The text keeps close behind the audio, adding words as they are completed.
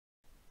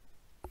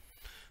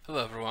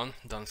Hello everyone,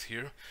 Dans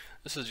here.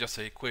 This is just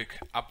a quick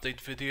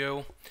update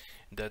video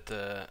that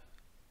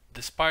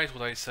despite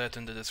what I said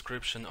in the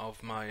description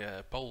of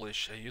my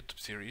Polish YouTube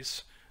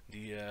series,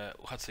 the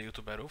Uchace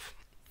YouTuberów,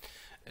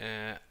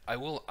 I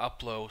will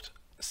upload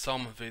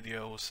some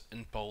videos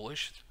in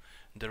Polish.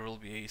 There will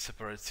be a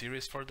separate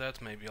series for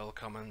that. Maybe I'll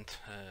comment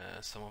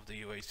some of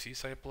the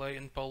UHCs I play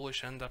in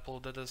Polish and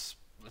upload that as,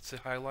 let's say,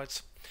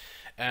 highlights.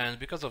 And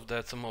because of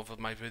that, some of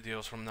my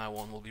videos from now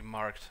on will be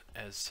marked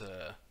as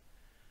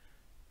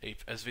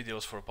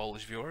videos for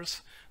Polish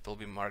viewers. They'll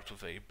be marked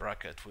with a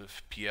bracket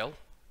with PL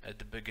at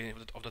the beginning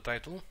of the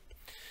title.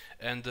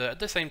 And at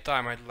the same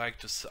time, I'd like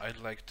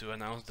to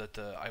announce that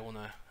I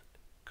wanna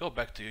go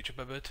back to YouTube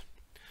a bit.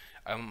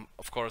 I'm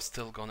of course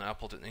still gonna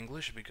upload in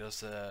English because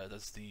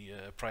that's the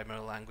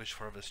primary language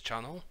for this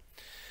channel.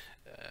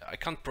 I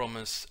can't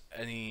promise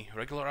any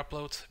regular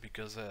uploads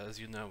because, as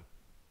you know,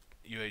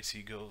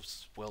 UHC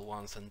goes well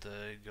once and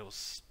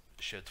goes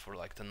shit for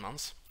like 10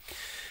 months.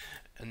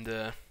 And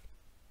there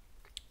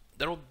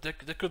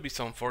could be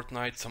some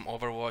Fortnite, some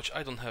Overwatch.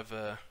 I don't have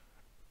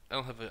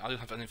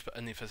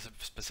any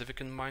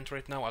specific in mind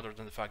right now, other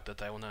than the fact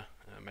that I wanna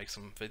make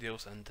some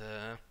videos and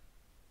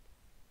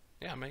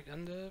yeah,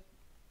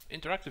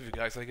 interact with you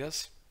guys, I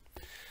guess.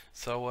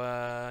 So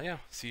yeah,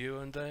 see you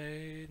in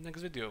the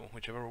next video,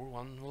 whichever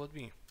one will it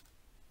be.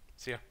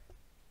 See ya.